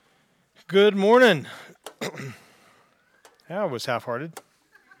Good morning. That was half-hearted.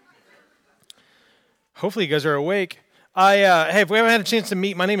 Hopefully you guys are awake. Hey, if we haven't had a chance to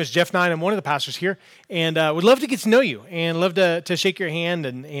meet, my name is Jeff Nine. I'm one of the pastors here, and would love to get to know you and love to shake your hand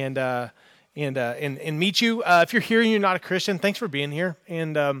and meet you. If you're here and you're not a Christian, thanks for being here.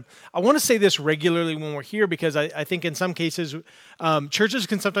 And I want to say this regularly when we're here because I think in some cases, churches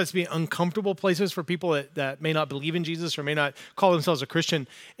can sometimes be uncomfortable places for people that may not believe in Jesus or may not call themselves a Christian.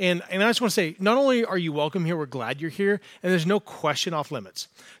 And I just want to say, not only are you welcome here, we're glad you're here, and there's no question off limits.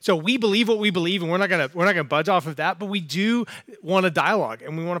 So we believe what we believe, and we're not gonna budge off of that. But we do want a dialogue,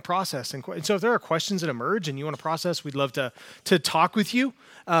 and we want to process. And so if there are questions that emerge and you want to process, we'd love to talk with you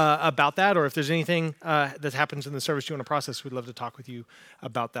about that. Or if there's anything that happens in the service you want to process, we'd love to talk with you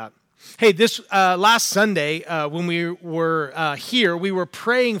about that. Hey, this last Sunday, when we were here, we were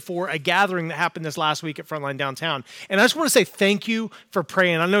praying for a gathering that happened this last week at Frontline Downtown. And I just want to say thank you for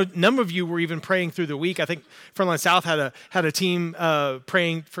praying. I know a number of you were even praying through the week. I think Frontline South had a team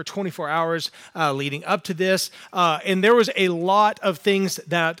praying for 24 hours leading up to this. And there was a lot of things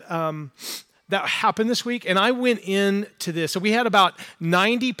that happened this week, and I went into this. So we had about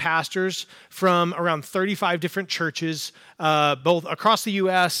 90 pastors from around 35 different churches, both across the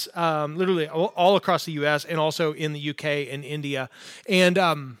U.S., literally all across the U.S., and also in the U.K. and India. And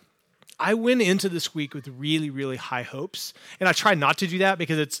I went into this week with really, really high hopes, and I try not to do that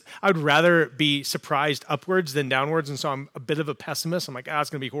because I'd rather be surprised upwards than downwards, and so I'm a bit of a pessimist. I'm like,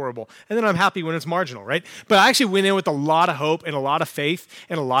 it's going to be horrible, and then I'm happy when it's marginal, right? But I actually went in with a lot of hope and a lot of faith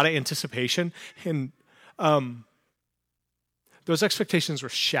and a lot of anticipation, and those expectations were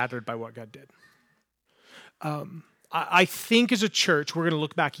shattered by what God did. I think as a church, we're going to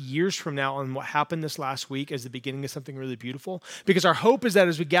look back years from now on what happened this last week as the beginning of something really beautiful. Because our hope is that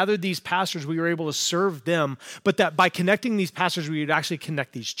as we gathered these pastors, we were able to serve them, but that by connecting these pastors, we would actually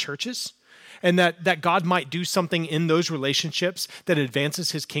connect these churches. And that God might do something in those relationships that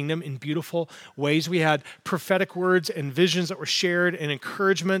advances his kingdom in beautiful ways. We had prophetic words and visions that were shared and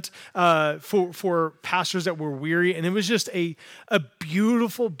encouragement for pastors that were weary. And it was just a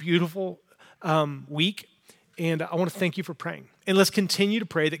beautiful, beautiful week. And I want to thank you for praying. And let's continue to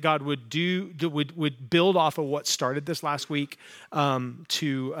pray that God would build off of what started this last week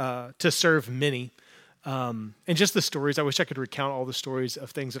to serve many. And just the stories. I wish I could recount all the stories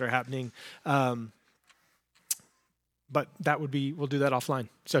of things that are happening. But we'll do that offline.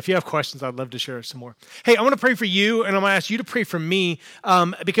 So if you have questions, I'd love to share some more. Hey, I want to pray for you, and I'm going to ask you to pray for me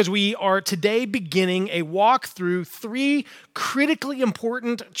because we are today beginning a walk through 3 critically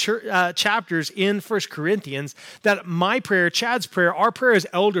important chapters in 1 Corinthians that my prayer, Chad's prayer, our prayer as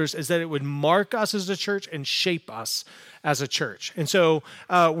elders is that it would mark us as a church and shape us as a church. And so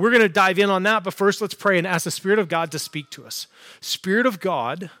we're going to dive in on that, but first let's pray and ask the Spirit of God to speak to us. Spirit of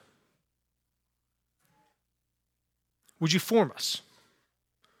God, would you form us?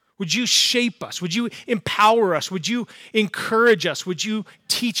 Would you shape us? Would you empower us? Would you encourage us? Would you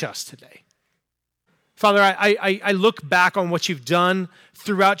teach us today? Father, I look back on what you've done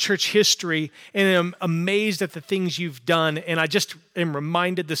throughout church history and am amazed at the things you've done. And I just am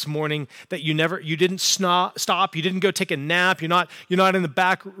reminded this morning that you didn't stop. You didn't go take a nap. You're not in the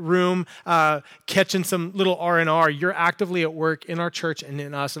back room catching some little R&R. You're actively at work in our church and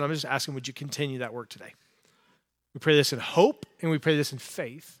in us. And I'm just asking, would you continue that work today? We pray this in hope, and we pray this in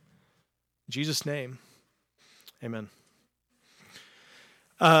faith. In Jesus' name, amen.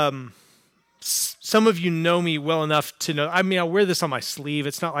 Some of you know me well enough to know, I wear this on my sleeve.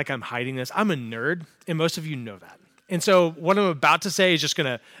 It's not like I'm hiding this. I'm a nerd, and most of you know that. And so what I'm about to say is just going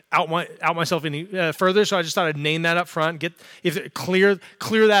to out myself any further. So I just thought I'd name that up front, clear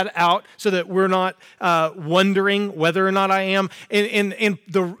that out so that we're not wondering whether or not I am. And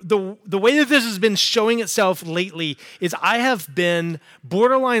the way that this has been showing itself lately is I have been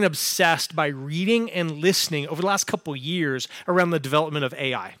borderline obsessed by reading and listening over the last couple of years around the development of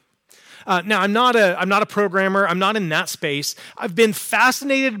AI. Now, I'm not a programmer. I'm not in that space. I've been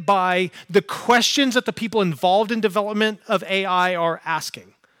fascinated by the questions that the people involved in development of AI are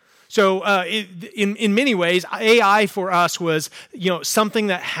asking. So in many ways, AI for us was something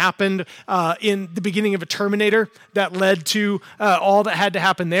that happened in the beginning of a Terminator that led to all that had to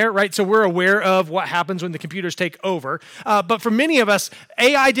happen there, right? So we're aware of what happens when the computers take over. But for many of us,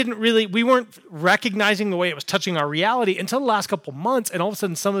 AI we weren't recognizing the way it was touching our reality until the last couple months, and all of a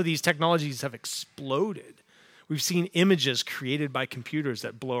sudden some of these technologies have exploded. We've seen images created by computers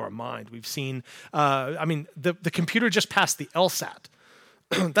that blow our mind. We've seen, the computer just passed the LSAT.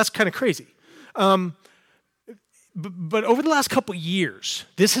 That's kind of crazy. But over the last couple years,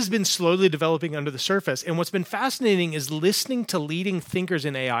 this has been slowly developing under the surface. And what's been fascinating is listening to leading thinkers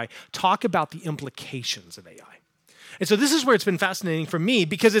in AI talk about the implications of AI. And so this is where it's been fascinating for me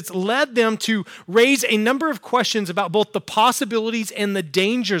because it's led them to raise a number of questions about both the possibilities and the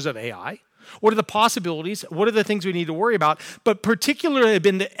dangers of AI. What are the possibilities? What are the things we need to worry about? But particularly have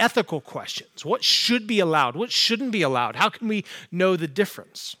been the ethical questions. What should be allowed? What shouldn't be allowed? How can we know the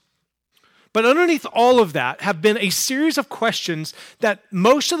difference? But underneath all of that have been a series of questions that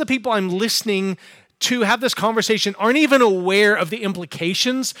most of the people I'm listening to have this conversation aren't even aware of the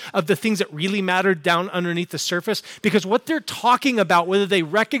implications of the things that really matter down underneath the surface, because what they're talking about, whether they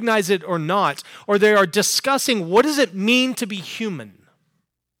recognize it or not, or they are discussing what does it mean to be human?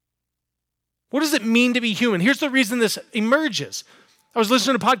 What does it mean to be human? Here's the reason this emerges. I was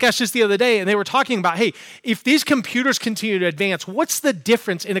listening to a podcast just the other day, and they were talking about, hey, if these computers continue to advance, what's the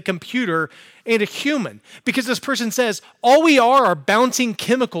difference in a computer and a human? Because this person says, all we are bouncing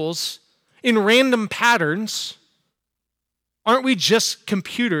chemicals in random patterns. Aren't we just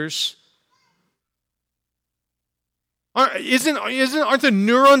computers? Aren't the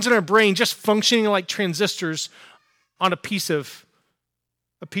neurons in our brain just functioning like transistors on a piece of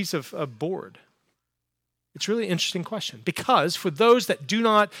board? It's a really interesting question because for those that do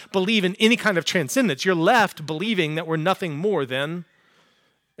not believe in any kind of transcendence, you're left believing that we're nothing more than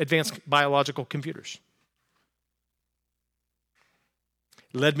advanced biological computers.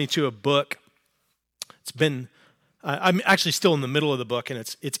 It led me to a book. I'm actually still in the middle of the book, and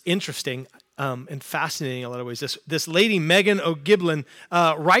it's interesting and fascinating in a lot of ways. This lady, Megan O'Giblin,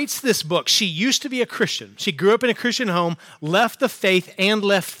 writes this book. She used to be a Christian. She grew up in a Christian home, left the faith and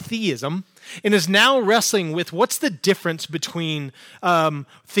left theism, and is now wrestling with what's the difference between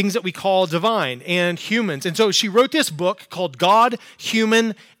things that we call divine and humans. And so she wrote this book called God,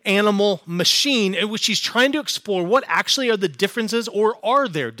 Human, Animal, Machine, in which she's trying to explore what actually are the differences, or are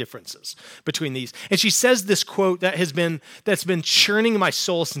there differences between these. And she says this quote that's been churning my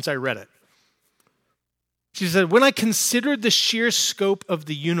soul since I read it. She said, when I considered the sheer scope of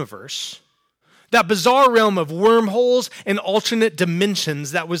the universe, that bizarre realm of wormholes and alternate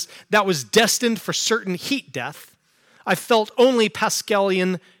dimensions that was destined for certain heat death, I felt only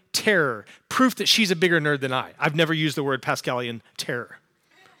Pascalian terror, proof that she's a bigger nerd than I. I've never used the word Pascalian terror.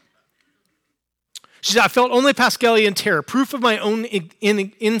 She said, I felt only Pascalian terror, proof of my own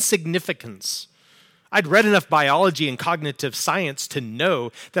insignificance. I'd read enough biology and cognitive science to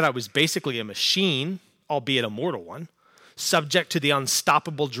know that I was basically a machine, albeit a mortal one, subject to the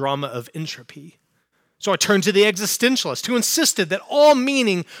unstoppable drama of entropy. So I turned to the existentialist, who insisted that all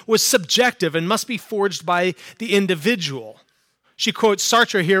meaning was subjective and must be forged by the individual. She quotes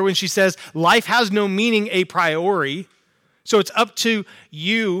Sartre here when she says, life has no meaning a priori, so it's up to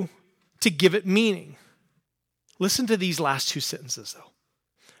you to give it meaning. Listen to these last two sentences, though.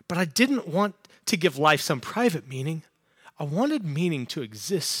 But I didn't want to give life some private meaning. I wanted meaning to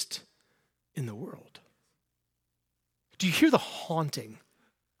exist in the world. Do you hear the haunting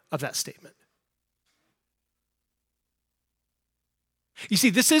of that statement? You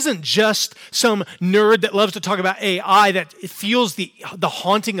see, this isn't just some nerd that loves to talk about AI that feels the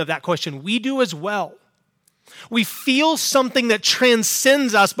haunting of that question. We do as well. We feel something that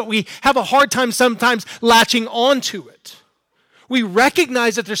transcends us, but we have a hard time sometimes latching onto it. We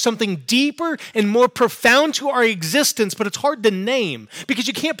recognize that there's something deeper and more profound to our existence, but it's hard to name because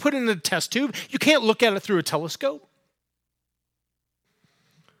you can't put it in a test tube. You can't look at it through a telescope.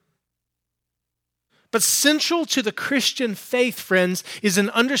 But central to the Christian faith, friends, is an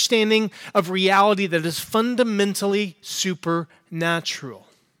understanding of reality that is fundamentally supernatural.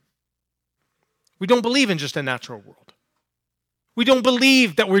 We don't believe in just a natural world. We don't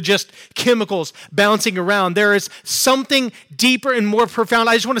believe that we're just chemicals bouncing around. There is something deeper and more profound.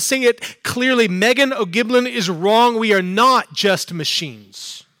 I just want to say it clearly. Megan O'Giblin is wrong. We are not just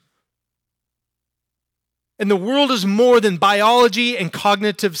machines. And the world is more than biology and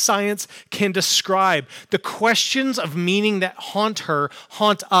cognitive science can describe. The questions of meaning that haunt her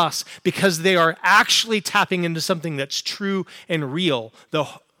haunt us because they are actually tapping into something that's true and real, though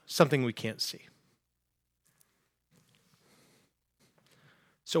something we can't see.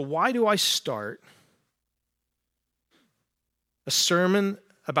 So why do I start a sermon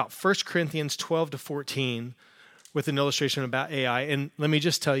about 1 Corinthians 12 to 14 with an illustration about AI? And let me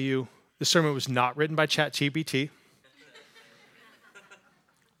just tell you, the sermon was not written by ChatGPT.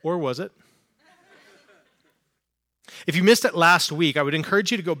 Or was it? If you missed it last week, I would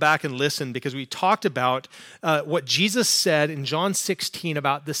encourage you to go back and listen because we talked about what Jesus said in John 16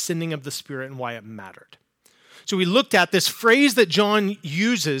 about the sending of the Spirit and why it mattered. So we looked at this phrase that John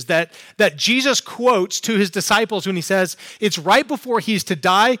uses that Jesus quotes to his disciples when he says, it's right before he's to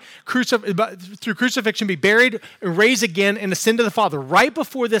die, through crucifixion, be buried, raise again, and ascend to the Father. Right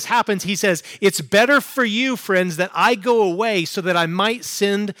before this happens, he says, it's better for you, friends, that I go away so that I might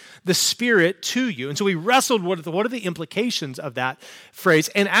send the Spirit to you. And so we wrestled what are the implications of that phrase,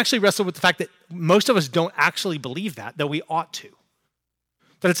 and actually wrestled with the fact that most of us don't actually believe that we ought to.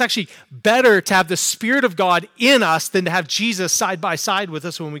 That it's actually better to have the Spirit of God in us than to have Jesus side by side with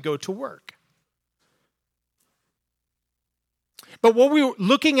us when we go to work. But what we're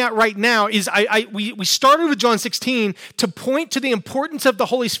looking at right now is we started with John 16 to point to the importance of the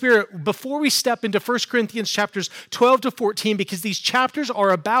Holy Spirit before we step into 1 Corinthians chapters 12 to 14, because these chapters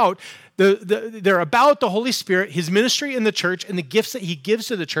are about they're about the Holy Spirit, his ministry in the church, and the gifts that he gives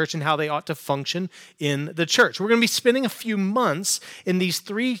to the church and how they ought to function in the church. We're going to be spending a few months in these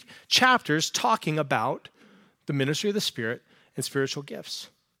 3 chapters talking about the ministry of the Spirit and spiritual gifts.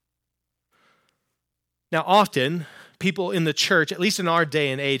 Now, often, people in the church, at least in our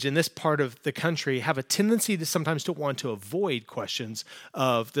day and age, in this part of the country, have a tendency to sometimes to want to avoid questions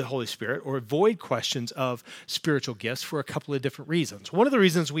of the Holy Spirit or avoid questions of spiritual gifts for a couple of different reasons. One of the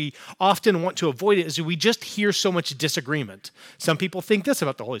reasons we often want to avoid it is we just hear so much disagreement. Some people think this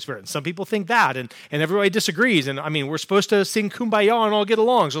about the Holy Spirit, and some people think that, and everybody disagrees. And I mean, we're supposed to sing Kumbaya and all get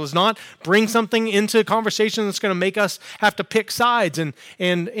along, so let's not bring something into conversation that's going to make us have to pick sides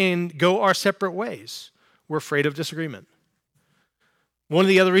and go our separate ways. We're afraid of disagreement. One of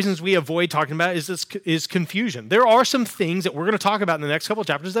the other reasons we avoid talking about is confusion. There are some things that we're going to talk about in the next couple of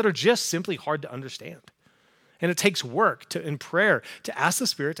chapters that are just simply hard to understand. And it takes work and prayer to ask the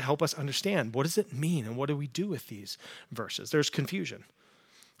Spirit to help us understand, what does it mean and what do we do with these verses? There's confusion.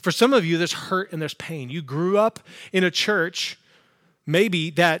 For some of you, there's hurt and there's pain. You grew up in a church maybe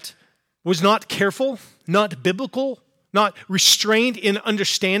that was not careful, not biblical, not restrained in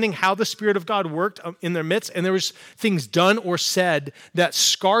understanding how the Spirit of God worked in their midst, and there was things done or said that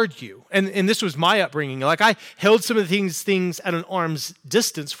scarred you. And this was my upbringing. Like, I held some of these things at an arm's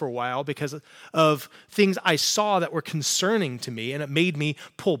distance for a while because of things I saw that were concerning to me, and it made me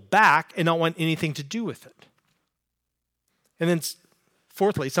pull back and not want anything to do with it. And then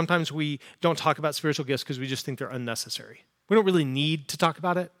fourthly, sometimes we don't talk about spiritual gifts because we just think they're unnecessary. We don't really need to talk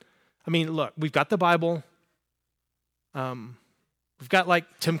about it. I mean, look, we've got the Bible. We've got like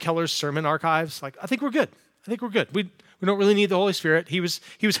Tim Keller's sermon archives. Like, I think we're good. We don't really need the Holy Spirit. He was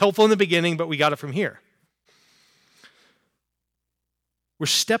helpful in the beginning, but we got it from here. We're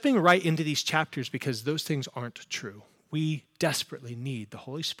stepping right into these chapters because those things aren't true. We desperately need the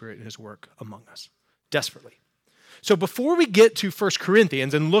Holy Spirit and his work among us. Desperately. So before we get to 1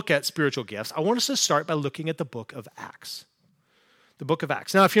 Corinthians and look at spiritual gifts, I want us to start by looking at the book of Acts. The book of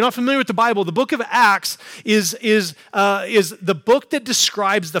Acts. Now, if you're not familiar with the Bible, the book of Acts is the book that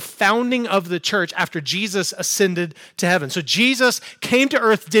describes the founding of the church after Jesus ascended to heaven. So Jesus came to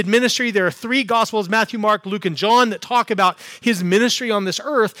earth, did ministry. There are 3 Gospels, Matthew, Mark, Luke, and John, that talk about his ministry on this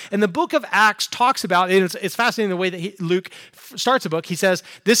earth. And the book of Acts talks about, and it's fascinating the way that Luke starts the book. He says,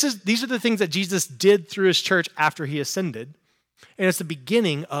 these are the things that Jesus did through his church after he ascended. And it's the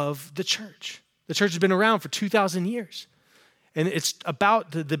beginning of the church. The church has been around for 2,000 years. And it's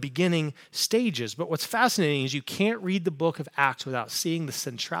about the beginning stages. But what's fascinating is you can't read the book of Acts without seeing the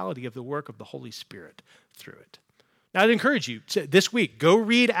centrality of the work of the Holy Spirit through it. Now, I'd encourage you this week, go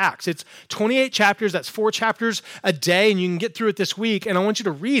read Acts. It's 28 chapters. That's 4 chapters a day, and you can get through it this week. And I want you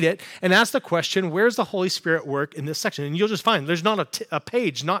to read it and ask the question, where's the Holy Spirit work in this section? And you'll just find there's not a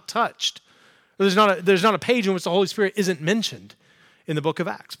page not touched. There's not a page in which the Holy Spirit isn't mentioned in the book of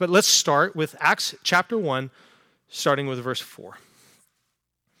Acts. But let's start with Acts chapter 1, starting with verse 4.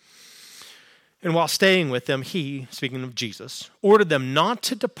 And while staying with them, he, speaking of Jesus, ordered them not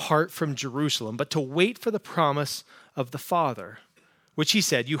to depart from Jerusalem, but to wait for the promise of the Father, which he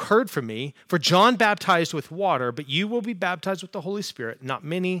said, you heard from me, for John baptized with water, but you will be baptized with the Holy Spirit not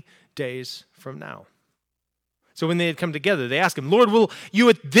many days from now. So when they had come together, they asked him, Lord, will you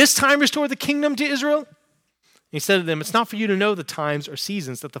at this time restore the kingdom to Israel? He said to them, it's not for you to know the times or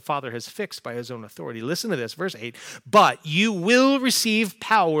seasons that the Father has fixed by his own authority. Listen to this, verse 8. But you will receive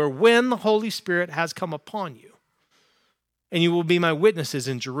power when the Holy Spirit has come upon you. And you will be my witnesses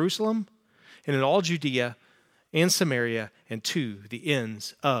in Jerusalem and in all Judea and Samaria, and to the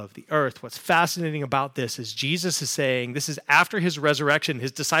ends of the earth. What's fascinating about this is Jesus is saying, this is after his resurrection.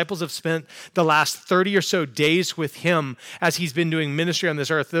 His disciples have spent the last 30 or so days with him as he's been doing ministry on this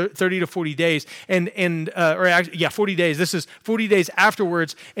earth, 30 to 40 days, 40 days. This is 40 days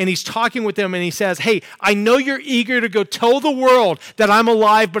afterwards, and he's talking with them, and he says, hey, I know you're eager to go tell the world that I'm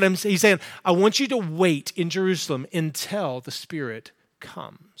alive, but he's saying, I want you to wait in Jerusalem until the Spirit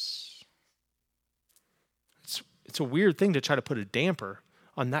comes. It's a weird thing to try to put a damper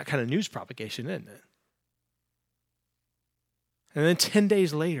on that kind of news propagation, isn't it? And then 10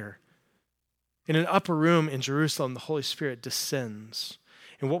 days later, in an upper room in Jerusalem, the Holy Spirit descends.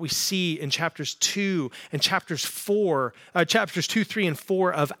 And what we see in chapters 2 and chapters 2, 3, and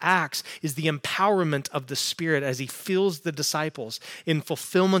 4 of Acts is the empowerment of the Spirit as he fills the disciples in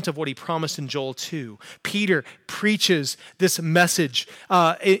fulfillment of what he promised in Joel 2. Peter preaches this message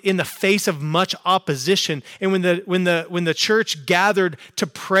in the face of much opposition. And when the church gathered to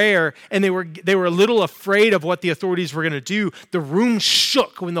prayer and they were a little afraid of what the authorities were going to do, the room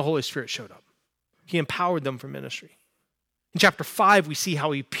shook when the Holy Spirit showed up. He empowered them for ministry. In chapter 5, we see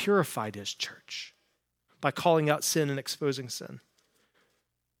how he purified his church by calling out sin and exposing sin.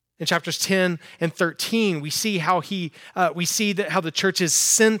 In chapters 10 and 13, we see how how the church is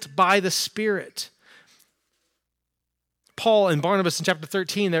sent by the Spirit. Paul and Barnabas in chapter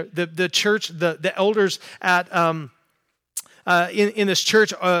 13, the church, the elders at in this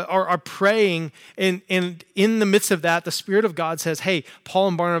church are praying, and in the midst of that, the Spirit of God says, hey, Paul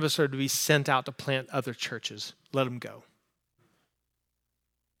and Barnabas are to be sent out to plant other churches. Let them go.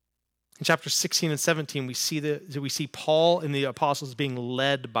 In chapters 16 and 17, we see Paul and the apostles being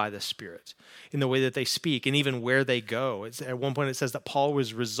led by the Spirit in the way that they speak and even where they go. At one point it says that Paul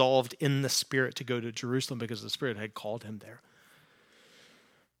was resolved in the Spirit to go to Jerusalem because the Spirit had called him there.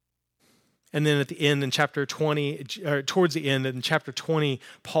 And then at the end in chapter 20, or towards the end in chapter 20,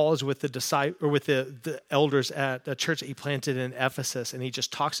 Paul is with the elders at the church that he planted in Ephesus, and he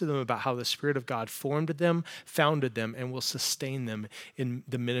just talks to them about how the Spirit of God formed them, founded them, and will sustain them in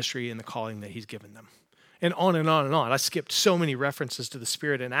the ministry and the calling that he's given them. And on and on and on. I skipped so many references to the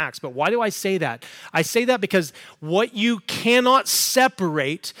Spirit in Acts, but why do I say that? I say that because what you cannot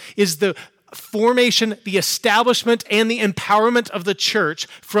separate is the formation, the establishment, and the empowerment of the church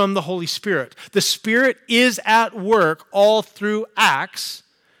from the Holy Spirit. The Spirit is at work all through Acts,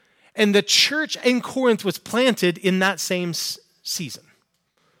 and the church in Corinth was planted in that same season.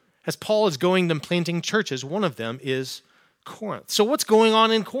 As Paul is going and planting churches, one of them is Corinth. So what's going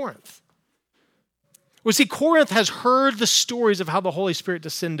on in Corinth? Well, see, Corinth has heard the stories of how the Holy Spirit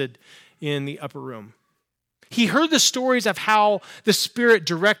descended in the upper room. He heard the stories of how the Spirit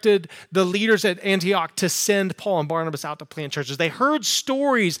directed the leaders at Antioch to send Paul and Barnabas out to plant churches. They heard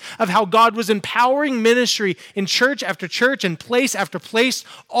stories of how God was empowering ministry in church after church and place after place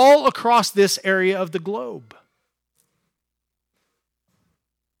all across this area of the globe.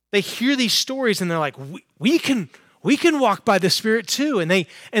 They hear these stories and they're like, we can walk by the Spirit too. And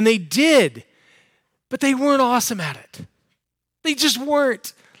they did, but they weren't awesome at it. They just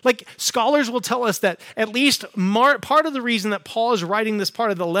weren't. Like, scholars will tell us that at least part of the reason that Paul is writing this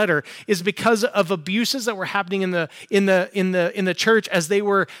part of the letter is because of abuses that were happening in the church as they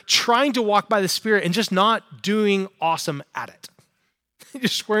were trying to walk by the Spirit and just not doing awesome at it. They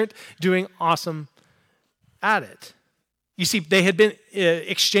just weren't doing awesome at it. You see, they had been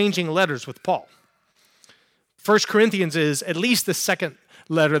exchanging letters with Paul. 1 Corinthians is at least the second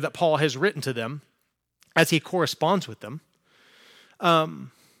letter that Paul has written to them as he corresponds with them.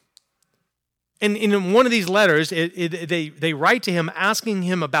 And in one of these letters, they write to him asking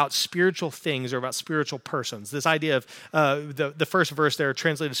him about spiritual things or about spiritual persons. This idea of the first verse there,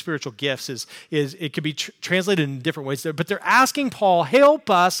 translated spiritual gifts, is it could be translated in different ways there. But they're asking Paul,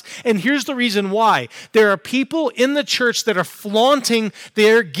 help us. And here's the reason why. There are people in the church that are flaunting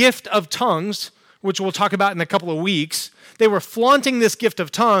their gift of tongues, which we'll talk about in a couple of weeks. They were flaunting this gift of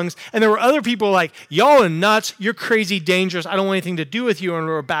tongues, and there were other people like, y'all are nuts, you're crazy, dangerous, I don't want anything to do with you, and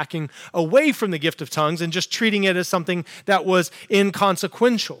we were backing away from the gift of tongues and just treating it as something that was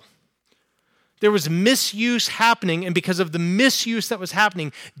inconsequential. There was misuse happening, and because of the misuse that was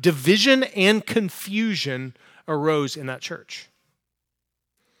happening, division and confusion arose in that church.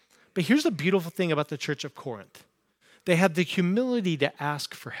 But here's the beautiful thing about the church of Corinth. They had the humility to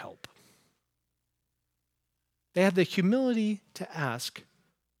ask for help. They had the humility to ask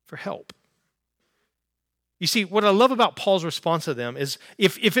for help. You see, what I love about Paul's response to them is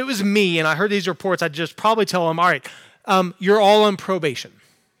if it was me and I heard these reports, I'd just probably tell them, all right, you're all on probation.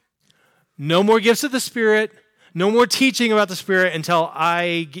 No more gifts of the Spirit, no more teaching about the Spirit until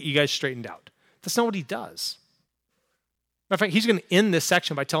I get you guys straightened out. That's not what he does. Matter of fact, he's going to end this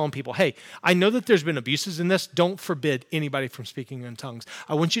section by telling people, hey, I know that there's been abuses in this. Don't forbid anybody from speaking in tongues.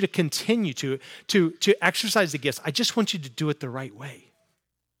 I want you to continue to exercise the gifts. I just want you to do it the right way.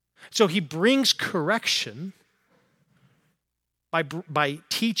 So he brings correction by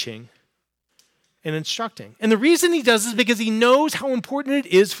teaching and instructing. And the reason he does this is because he knows how important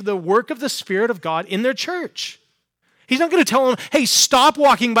it is for the work of the Spirit of God in their church. He's not going to tell them, hey, stop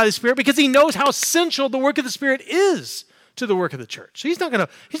walking by the Spirit, because he knows how essential the work of the Spirit is to the work of the church. So he's not going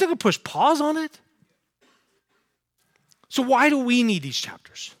to push pause on it. So why do we need these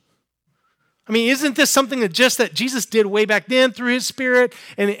chapters? I mean, isn't this something that Jesus did way back then through his Spirit,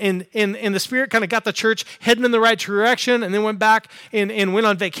 and the Spirit kind of got the church heading in the right direction and then went back and went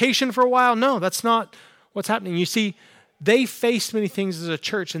on vacation for a while? No, that's not what's happening. You see, they faced many things as a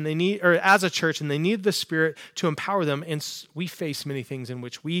church, and they need the Spirit to empower them, and we face many things in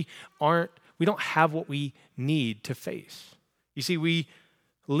which we don't have what we need to face. You see, we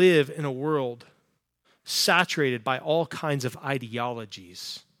live in a world saturated by all kinds of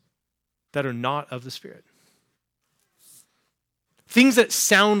ideologies that are not of the Spirit. Things that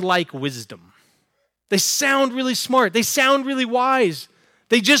sound like wisdom. They sound really smart. They sound really wise.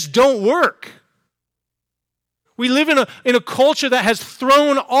 They just don't work. We live in a culture that has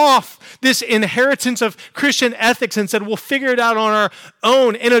thrown off this inheritance of Christian ethics and said, we'll figure it out on our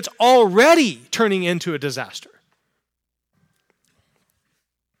own, and it's already turning into a disaster.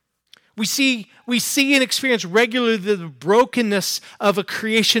 We see and experience regularly the brokenness of a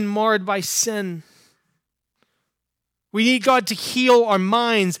creation marred by sin. We need God to heal our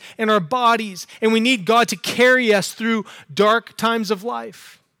minds and our bodies, and we need God to carry us through dark times of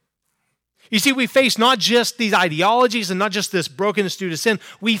life. You see, we face not just these ideologies and not just this brokenness due to sin.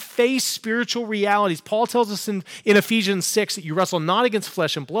 We face spiritual realities. Paul tells us in Ephesians 6 that you wrestle not against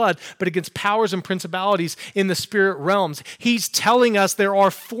flesh and blood, but against powers and principalities in the spirit realms. He's telling us there are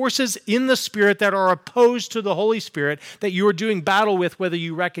forces in the Spirit that are opposed to the Holy Spirit that you are doing battle with, whether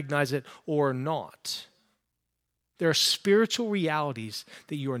you recognize it or not. There are spiritual realities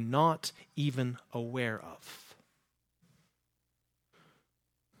that you are not even aware of.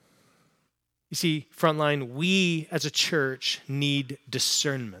 You see, Frontline, we as a church need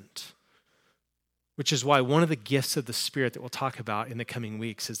discernment, which is why one of the gifts of the Spirit that we'll talk about in the coming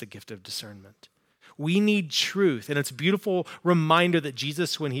weeks is the gift of discernment. We need truth, and it's a beautiful reminder that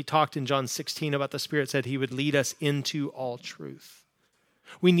Jesus, when he talked in John 16 about the Spirit, said he would lead us into all truth.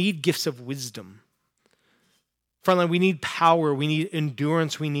 We need gifts of wisdom. Frontline, we need power, we need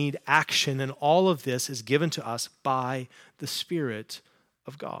endurance, we need action, and all of this is given to us by the Spirit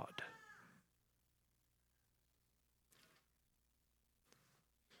of God.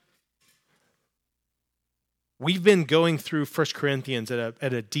 We've been going through 1 Corinthians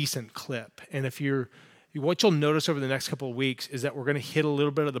at a decent clip. And what you'll notice over the next couple of weeks is that we're going to hit a little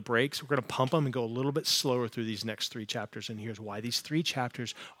bit of the brakes. We're going to pump them and go a little bit slower through these next 3 chapters. And here's why. These 3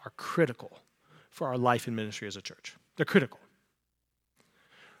 chapters are critical for our life and ministry as a church. They're critical.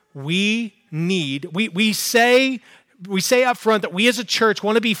 We say up front that we as a church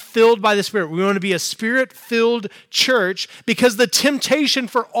want to be filled by the Spirit. We want to be a Spirit-filled church because the temptation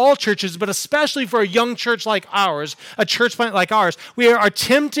for all churches, but especially for a young church like ours, a church plant like ours, we are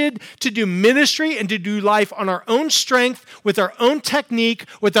tempted to do ministry and to do life on our own strength, with our own technique,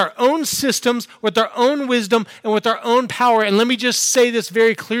 with our own systems, with our own wisdom, and with our own power. And let me just say this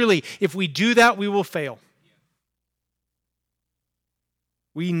very clearly. If we do that, we will fail.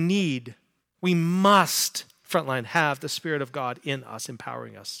 We must, Frontline, have the Spirit of God in us,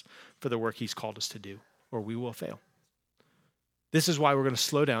 empowering us for the work he's called us to do, or we will fail. This is why we're going to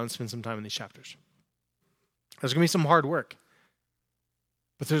slow down and spend some time in these chapters. There's going to be some hard work,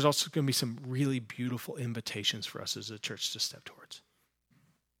 but there's also going to be some really beautiful invitations for us as a church to step towards.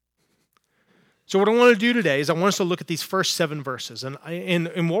 So what I want to do today is I want us to look at these first 7 verses.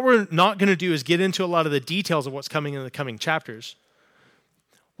 And what we're not going to do is get into a lot of the details of what's coming in the coming chapters.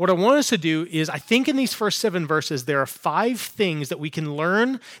 What I want us to do is, I think in these first 7 verses, there are 5 things that we can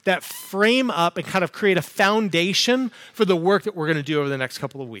learn that frame up and kind of create a foundation for the work that we're going to do over the next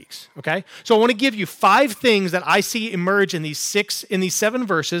couple of weeks, okay? So I want to give you 5 things that I see emerge in these 7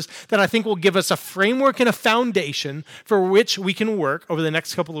 verses that I think will give us a framework and a foundation for which we can work over the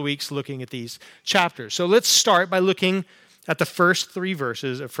next couple of weeks looking at these chapters. So let's start by looking at the first 3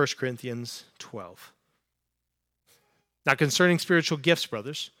 verses of 1 Corinthians 12. Now, concerning spiritual gifts,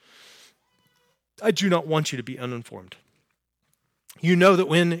 brothers, I do not want you to be uninformed. You know that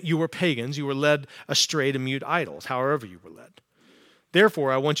when you were pagans, you were led astray to mute idols, however you were led.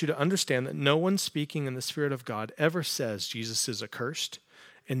 Therefore, I want you to understand that no one speaking in the Spirit of God ever says Jesus is accursed,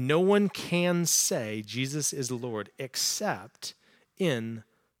 And no one can say Jesus is Lord except in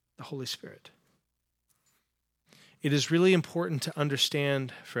the Holy Spirit. It is really important to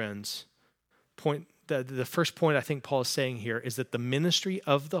understand, friends, the first point I think Paul is saying here is that the ministry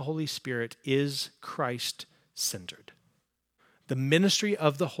of the Holy Spirit is Christ-centered. The ministry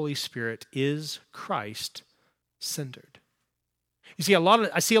of the Holy Spirit is Christ-centered. You see,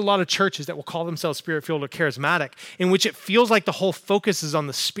 I see a lot of churches that will call themselves Spirit-filled or charismatic, in which it feels like the whole focus is on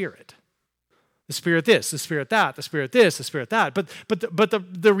the Spirit. The Spirit this, the Spirit that, the Spirit this, the Spirit that. But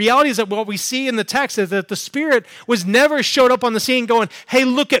the reality is that what we see in the text is that the Spirit was never showed up on the scene going, hey,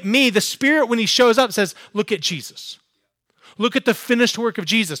 look at me. The Spirit, when he shows up, says, look at Jesus. Look at the finished work of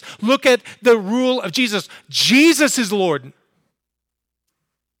Jesus. Look at the rule of Jesus. Jesus is Lord.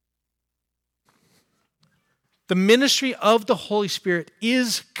 The ministry of the Holy Spirit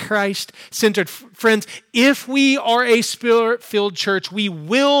is Christ-centered. Friends, if we are a Spirit-filled church, we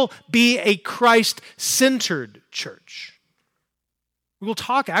will be a Christ-centered church. We will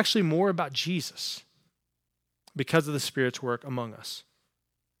talk actually more about Jesus because of the Spirit's work among us.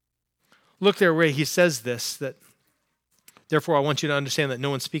 Look there where he says this, that therefore I want you to understand that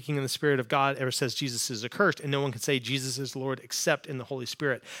no one speaking in the Spirit of God ever says Jesus is accursed, and no one can say Jesus is Lord except in the Holy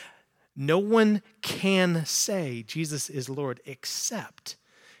Spirit. No one can say Jesus is Lord except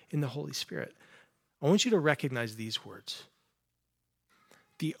in the Holy Spirit. I want you to recognize these words.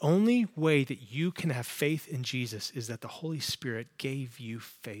 The only way that you can have faith in Jesus is that the Holy Spirit gave you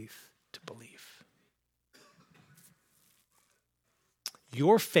faith to believe.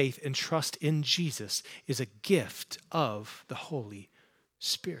 Your faith and trust in Jesus is a gift of the Holy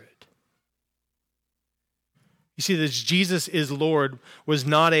Spirit. You see, this Jesus is Lord was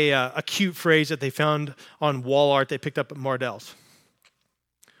not a cute phrase that they found on wall art they picked up at Mardell's.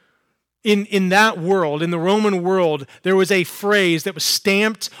 In that world, in the Roman world, there was a phrase that was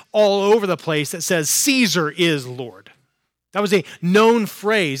stamped all over the place that says, Caesar is Lord. That was a known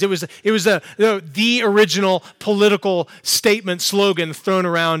phrase. It was the original political statement slogan thrown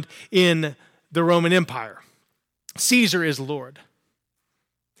around in the Roman Empire. Caesar is Lord.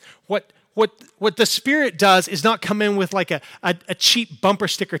 What the Spirit does is not come in with like a cheap bumper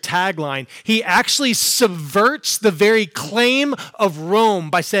sticker tagline. He actually subverts the very claim of Rome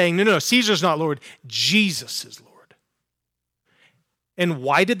by saying, no, Caesar's not Lord. Jesus is Lord. And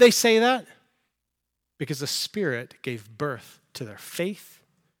why did they say that? Because the Spirit gave birth to their faith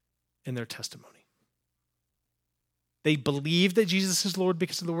and their testimony. They believed that Jesus is Lord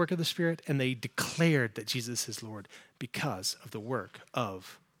because of the work of the Spirit, and they declared that Jesus is Lord because of the work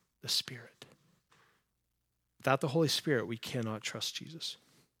of the Spirit. Without the Holy Spirit, we cannot trust Jesus.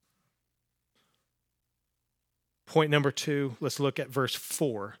 Point number 2, let's look at verse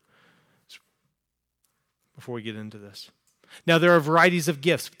 4 before we get into this. Now there are varieties of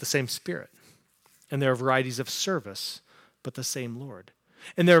gifts, but the same Spirit. And there are varieties of service, but the same Lord.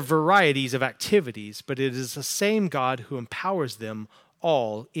 And there are varieties of activities, but it is the same God who empowers them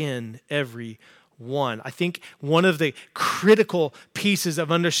all in every one. I think one of the critical pieces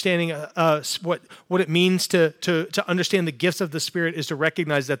of understanding what it means to understand the gifts of the Spirit is to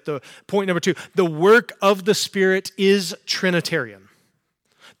recognize that the point number 2, the work of the Spirit is Trinitarian.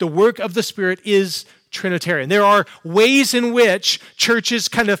 The work of the Spirit is Trinitarian. There are ways in which churches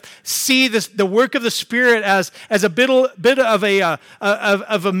kind of see the work of the Spirit as a bit of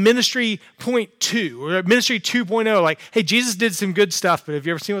a ministry 0.2 or a ministry 2.0. Like, hey, Jesus did some good stuff, but have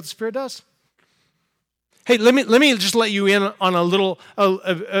you ever seen what the Spirit does? Hey, let me just let you in on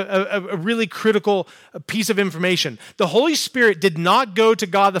a really critical piece of information. The Holy Spirit did not go to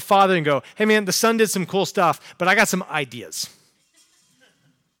God the Father and go, hey man, the Son did some cool stuff, but I got some ideas.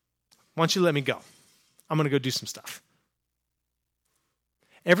 Why don't you let me go? I'm going to go do some stuff.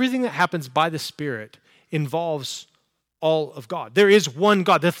 Everything that happens by the Spirit involves all of God. There is one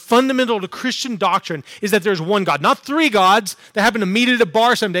God. The fundamental to Christian doctrine is that there's one God, not three gods that happen to meet at a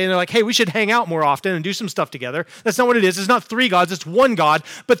bar someday and they're like, hey, we should hang out more often and do some stuff together. That's not what it is. It's not three gods. It's one God,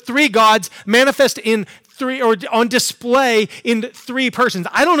 but three gods manifest in three or on display in three persons.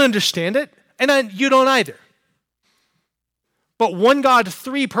 I don't understand it, and you don't either. But one God,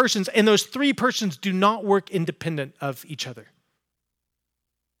 three persons, and those three persons do not work independent of each other.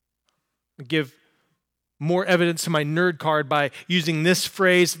 I'll give more evidence to my nerd card by using this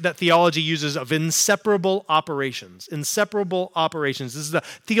phrase that theology uses of inseparable operations. Inseparable operations. This is the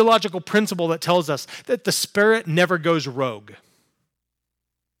theological principle that tells us that the Spirit never goes rogue.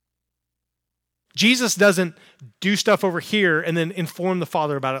 Jesus doesn't do stuff over here and then inform the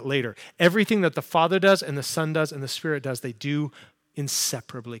Father about it later. Everything that the Father does and the Son does and the Spirit does, they do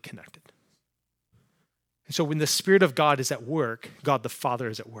inseparably connected. And so when the Spirit of God is at work, God the Father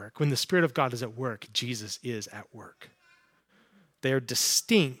is at work. When the Spirit of God is at work, Jesus is at work. They are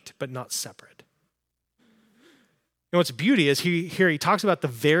distinct but not separate. And what's beauty is here he talks about the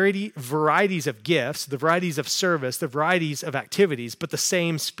varieties of gifts, the varieties of service, the varieties of activities, but the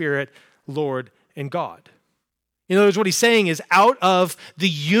same Spirit, Lord, and God. In other words, what he's saying is out of the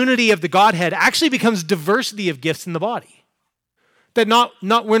unity of the Godhead actually becomes diversity of gifts in the body. That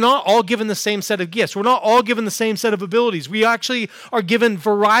we're not all given the same set of gifts. We're not all given the same set of abilities. We actually are given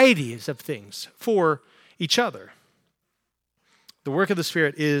varieties of things for each other. The work of the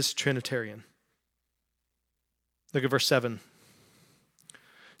Spirit is Trinitarian. Look at verse 7.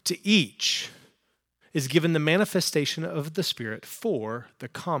 To each is given the manifestation of the Spirit for the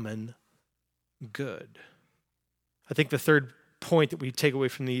common good. I think the third point that we take away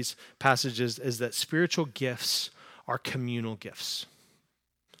from these passages is that spiritual gifts are communal gifts.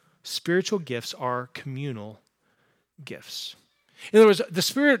 Spiritual gifts are communal gifts. In other words, the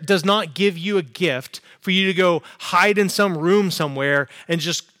Spirit does not give you a gift for you to go hide in some room somewhere and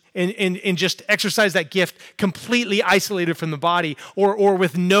just exercise that gift completely isolated from the body or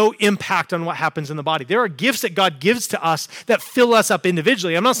with no impact on what happens in the body. There are gifts that God gives to us that fill us up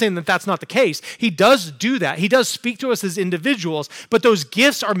individually. I'm not saying that that's not the case. He does do that. He does speak to us as individuals, but those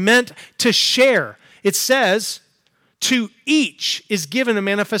gifts are meant to share. It says, to each is given a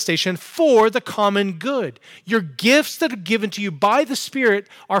manifestation for the common good. Your gifts that are given to you by the Spirit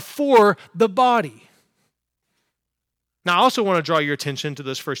are for the body. Now, I also want to draw your attention to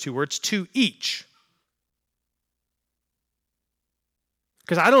those first two words, to each.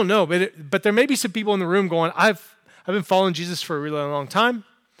 Because I don't know, but there may be some people in the room going, I've been following Jesus for a really long time.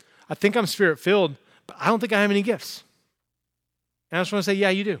 I think I'm Spirit-filled, but I don't think I have any gifts. And I just want to say,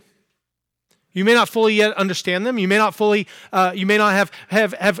 yeah, you do. You may not fully yet understand them. You may not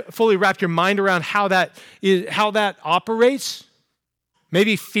have fully wrapped your mind around how that operates.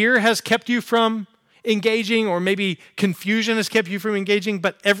 Maybe fear has kept you from engaging, or maybe confusion has kept you from engaging,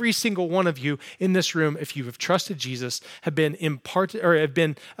 but every single one of you in this room, if you have trusted Jesus, have been imparted, or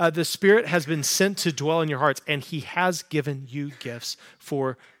the Spirit has been sent to dwell in your hearts, and He has given you gifts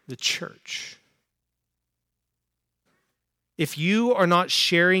for the church. If you are not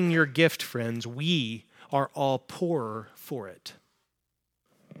sharing your gift, friends, we are all poorer for it.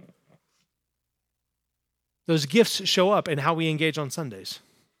 Those gifts show up in how we engage on Sundays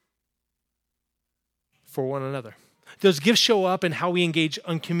for one another. Those gifts show up in how we engage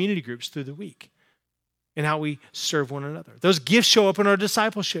on community groups through the week and how we serve one another. Those gifts show up in our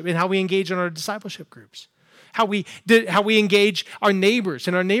discipleship and how we engage in our discipleship groups. How we engage our neighbors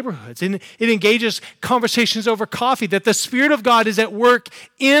in our neighborhoods. And it engages conversations over coffee, that the Spirit of God is at work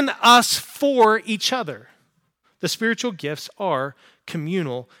in us for each other. The spiritual gifts are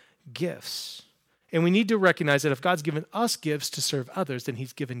communal gifts. And we need to recognize that if God's given us gifts to serve others, then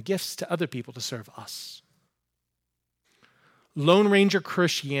He's given gifts to other people to serve us. Lone Ranger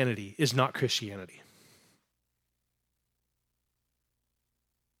Christianity is not Christianity.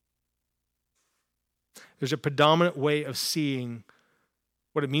 There's a predominant way of seeing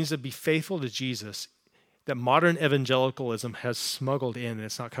what it means to be faithful to Jesus that modern evangelicalism has smuggled in, and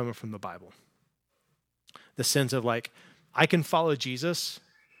it's not coming from the Bible. The sense of I can follow Jesus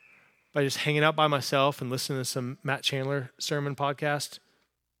by just hanging out by myself and listening to some Matt Chandler sermon podcast,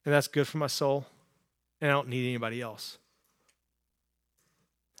 and that's good for my soul, and I don't need anybody else.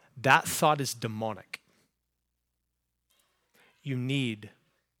 That thought is demonic. You need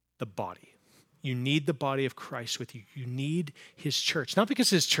the body. You need the body of Christ with you. You need His church. Not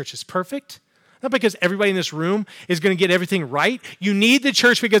because His church is perfect. Not because everybody in this room is going to get everything right. You need the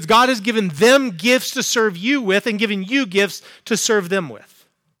church because God has given them gifts to serve you with and given you gifts to serve them with.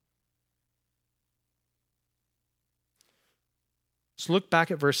 So look back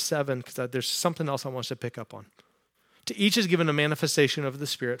at verse 7 because there's something else I want us to pick up on. To each is given a manifestation of the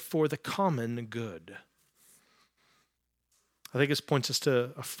Spirit for the common good. I think this points us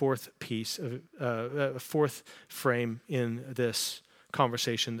to a fourth piece, a fourth frame in this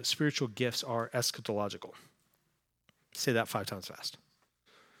conversation, that spiritual gifts are eschatological. Say that 5 times fast.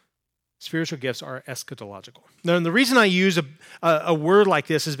 Spiritual gifts are eschatological. Now, and the reason I use a word like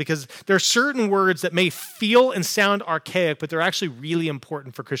this is because there are certain words that may feel and sound archaic, but they're actually really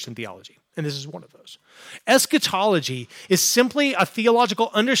important for Christian theology. And this is one of those. Eschatology is simply a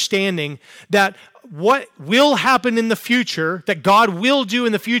theological understanding that what will happen in the future, that God will do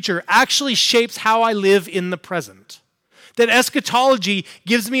in the future, actually shapes how I live in the present. That eschatology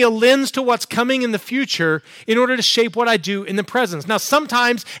gives me a lens to what's coming in the future in order to shape what I do in the present. Now,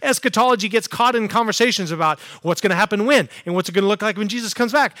 sometimes eschatology gets caught in conversations about what's going to happen when, and what's it going to look like when Jesus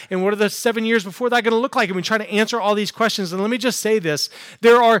comes back, and what are the 7 years before that going to look like, and we try to answer all these questions. And let me just say this.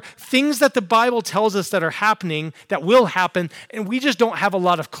 There are things that the Bible tells us that are happening, that will happen, and we just don't have a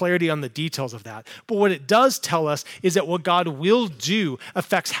lot of clarity on the details of that. But what it does tell us is that what God will do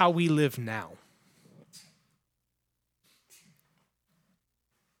affects how we live now.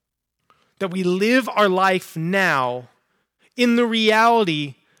 That we live our life now in the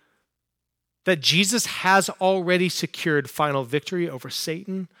reality that Jesus has already secured final victory over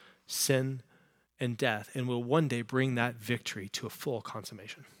Satan, sin, and death, and will one day bring that victory to a full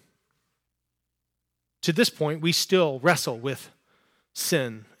consummation. To this point, we still wrestle with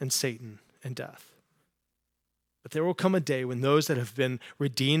sin and Satan and death. But there will come a day when those that have been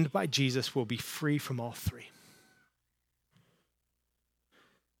redeemed by Jesus will be free from all three.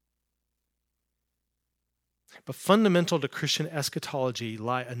 But fundamental to Christian eschatology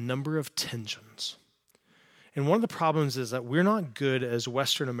lie a number of tensions. And one of the problems is that we're not good as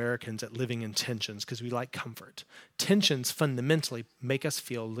Western Americans at living in tensions because we like comfort. Tensions fundamentally make us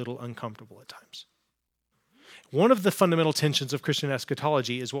feel a little uncomfortable at times. One of the fundamental tensions of Christian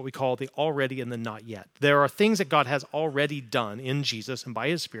eschatology is what we call the already and the not yet. There are things that God has already done in Jesus and by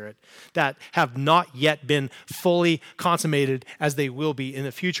his Spirit that have not yet been fully consummated as they will be in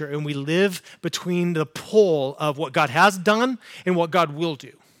the future. And we live between the pole of what God has done and what God will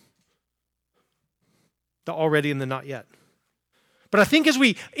do. The already and the not yet. But I think as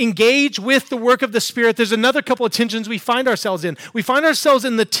we engage with the work of the Spirit, there's another couple of tensions we find ourselves in. We find ourselves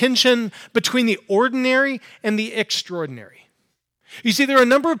in the tension between the ordinary and the extraordinary. You see, there are a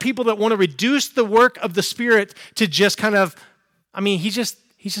number of people that want to reduce the work of the Spirit to just kind of, he's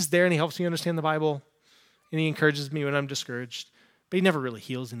just there and he helps me understand the Bible and he encourages me when I'm discouraged. But he never really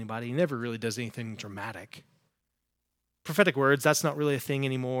heals anybody. He never really does anything dramatic. Prophetic words, that's not really a thing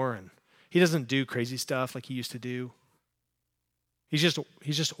anymore. And he doesn't do crazy stuff like he used to do. He's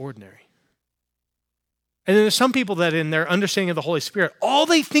just ordinary. And then there's some people that in their understanding of the Holy Spirit, all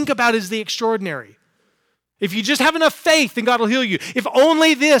they think about is the extraordinary. If you just have enough faith, then God will heal you. If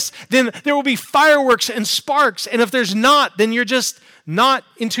only this, then there will be fireworks and sparks. And if there's not, then you're just not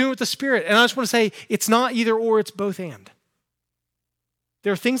in tune with the Spirit. And I just want to say, it's not either or, it's both and.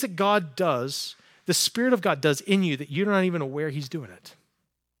 There are things that God does, the Spirit of God does in you that you're not even aware he's doing it.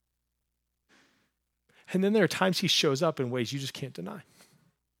 And then there are times he shows up in ways you just can't deny.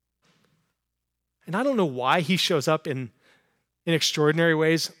 And I don't know why he shows up in extraordinary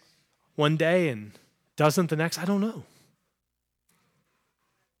ways one day and doesn't the next. I don't know.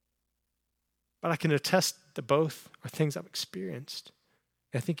 But I can attest that both are things I've experienced.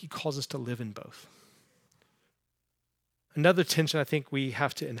 And I think he calls us to live in both. Another tension I think we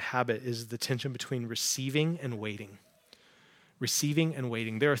have to inhabit is the tension between receiving and waiting. Receiving and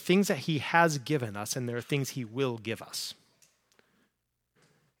waiting. There are things that he has given us, and there are things he will give us.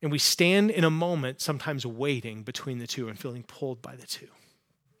 And we stand in a moment, sometimes waiting between the two and feeling pulled by the two.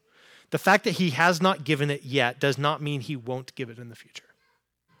 The fact that he has not given it yet does not mean he won't give it in the future.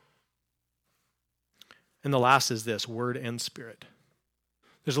 And the last is this, word and spirit.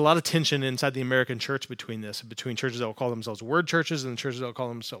 There's a lot of tension inside the American church between churches that will call themselves word churches and churches that will call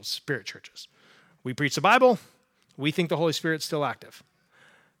themselves spirit churches. We preach the Bible. We think the Holy Spirit's still active.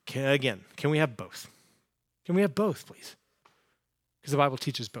 Can we have both? Can we have both, please? Because the Bible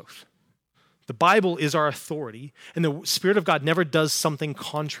teaches both. The Bible is our authority, and the Spirit of God never does something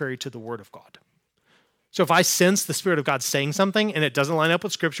contrary to the Word of God. So if I sense the Spirit of God saying something and it doesn't line up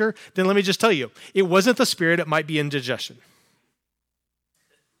with Scripture, then let me just tell you, it wasn't the Spirit, it might be indigestion.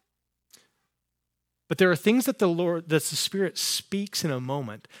 But there are things that the Spirit speaks in a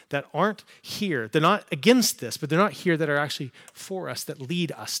moment that aren't here. They're not against this, but they're not here that are actually for us, that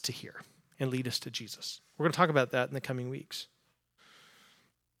lead us to here and lead us to Jesus. We're going to talk about that in the coming weeks.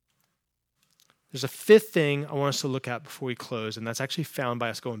 There's a fifth thing I want us to look at before we close, and that's actually found by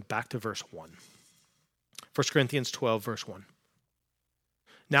us going back to verse 1. 1 Corinthians 12, verse 1.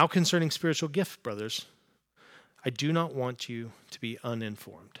 Now concerning spiritual gifts, brothers, I do not want you to be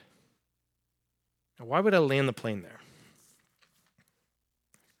uninformed. Now, why would I land the plane there?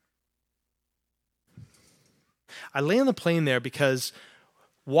 I land the plane there because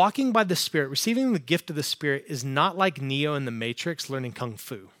walking by the Spirit, receiving the gift of the Spirit, is not like Neo in the Matrix learning Kung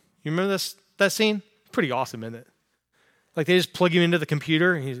Fu. You remember that scene? Pretty awesome, isn't it? Like they just plug him into the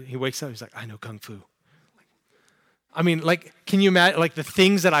computer, and he wakes up, he's like, I know Kung Fu. I mean, like, can you imagine, like, the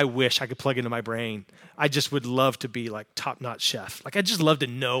things that I wish I could plug into my brain? I just would love to be, like, top-notch chef. Like, I just love to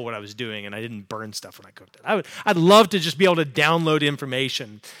know what I was doing, and I didn't burn stuff when I cooked it. I'd love to just be able to download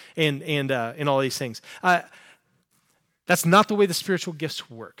information and all these things. That's not the way the spiritual gifts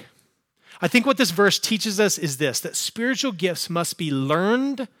work. I think what this verse teaches us is this, that spiritual gifts must be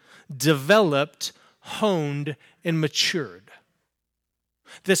learned, developed, honed, and matured.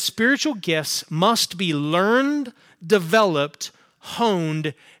 The spiritual gifts must be learned, developed,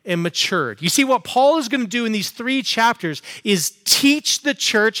 honed, and matured. You see, what Paul is going to do in these 3 chapters is teach the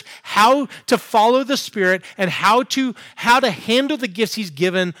church how to follow the Spirit and how to handle the gifts he's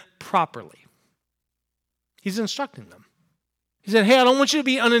given properly. He's instructing them. He said, hey, I don't want you to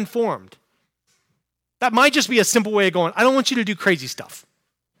be uninformed. That might just be a simple way of going, I don't want you to do crazy stuff.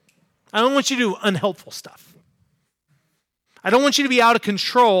 I don't want you to do unhelpful stuff. I don't want you to be out of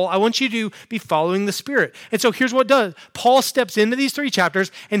control. I want you to be following the Spirit. And so here's what does. Paul steps into these 3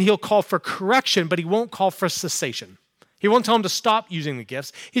 chapters and he'll call for correction, but he won't call for cessation. He won't tell them to stop using the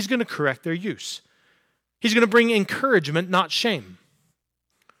gifts. He's going to correct their use. He's going to bring encouragement, not shame.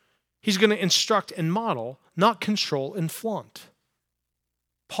 He's going to instruct and model, not control and flaunt.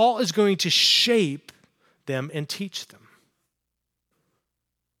 Paul is going to shape them and teach them.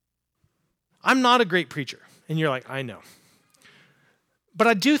 I'm not a great preacher. And you're like, I know. But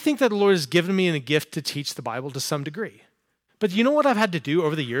I do think that the Lord has given me a gift to teach the Bible to some degree. But you know what I've had to do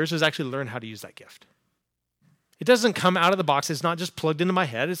over the years is actually learn how to use that gift. It doesn't come out of the box. It's not just plugged into my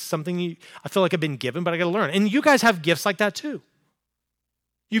head. It's something I feel like I've been given, but I got to learn. And you guys have gifts like that too.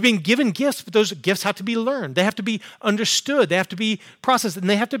 You've been given gifts, but those gifts have to be learned. They have to be understood. They have to be processed, and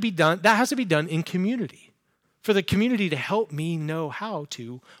they have to be done. That has to be done in community for the community to help me know how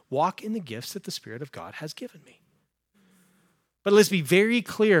to walk in the gifts that the Spirit of God has given me. But let's be very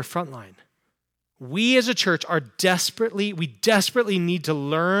clear, frontline. We as a church we desperately need to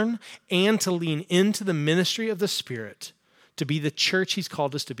learn and to lean into the ministry of the Spirit to be the church he's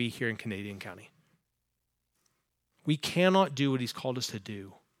called us to be here in Canadian County. We cannot do what he's called us to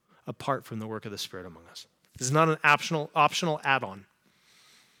do apart from the work of the Spirit among us. This is not an optional add-on.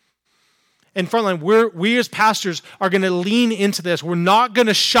 And frontline, we as pastors are going to lean into this. We're not going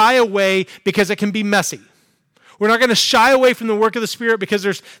to shy away because it can be messy. We're not going to shy away from the work of the Spirit because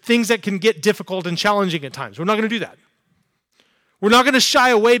there's things that can get difficult and challenging at times. We're not going to do that. We're not going to shy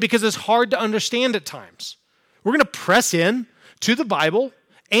away because it's hard to understand at times. We're going to press in to the Bible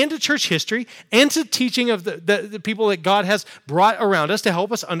and to church history and to teaching of the people that God has brought around us to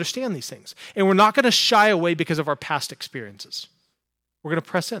help us understand these things. And we're not going to shy away because of our past experiences. We're going to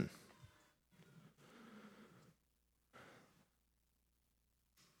press in.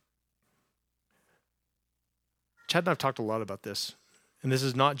 Chad and I have talked a lot about this, and this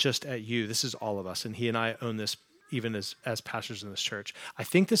is not just at you, this is all of us, and he and I own this even as pastors in this church. I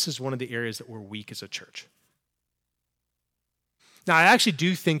think this is one of the areas that we're weak as a church. Now, I actually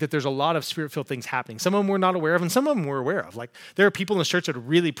do think that there's a lot of Spirit-filled things happening. Some of them we're not aware of, and some of them we're aware of. Like, there are people in the church that are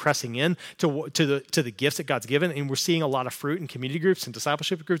really pressing in to the gifts that God's given, and we're seeing a lot of fruit in community groups and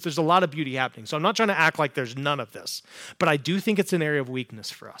discipleship groups. There's a lot of beauty happening. So I'm not trying to act like there's none of this, but I do think it's an area of weakness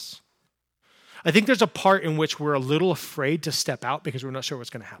for us. I think there's a part in which we're a little afraid to step out because we're not sure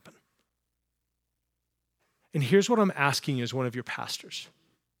what's going to happen. And here's what I'm asking you as one of your pastors.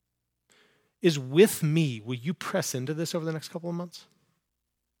 Is with me, will you press into this over the next couple of months?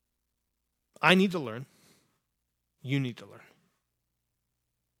 I need to learn. You need to learn.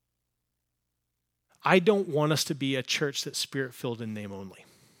 I don't want us to be a church that's Spirit-filled in name only.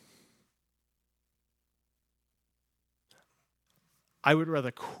 I would rather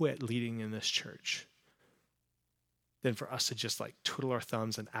quit leading in this church than for us to just like twiddle our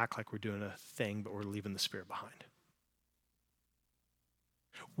thumbs and act like we're doing a thing, but we're leaving the Spirit behind.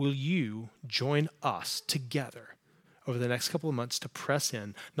 Will you join us together over the next couple of months to press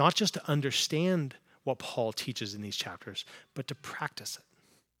in, not just to understand what Paul teaches in these chapters, but to practice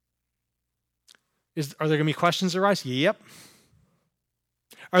it? Are there going to be questions that arise? Yep.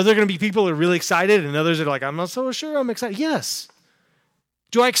 Are there going to be people that are really excited and others that are like, I'm not so sure I'm excited? Yes.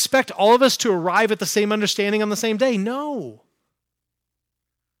 Do I expect all of us to arrive at the same understanding on the same day? No.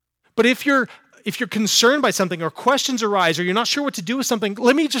 But if you're concerned by something or questions arise or you're not sure what to do with something,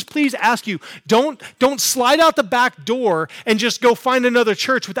 let me just please ask you, don't slide out the back door and just go find another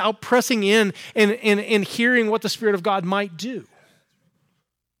church without pressing in and hearing what the Spirit of God might do.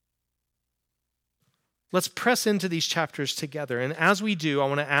 Let's press into these chapters together. And as we do, I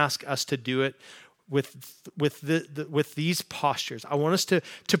want to ask us to do it with these postures. I want us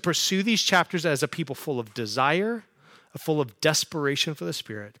to pursue these chapters as a people full of desire, full of desperation for the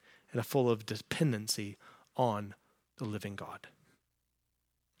Spirit, and full of dependency on the living God.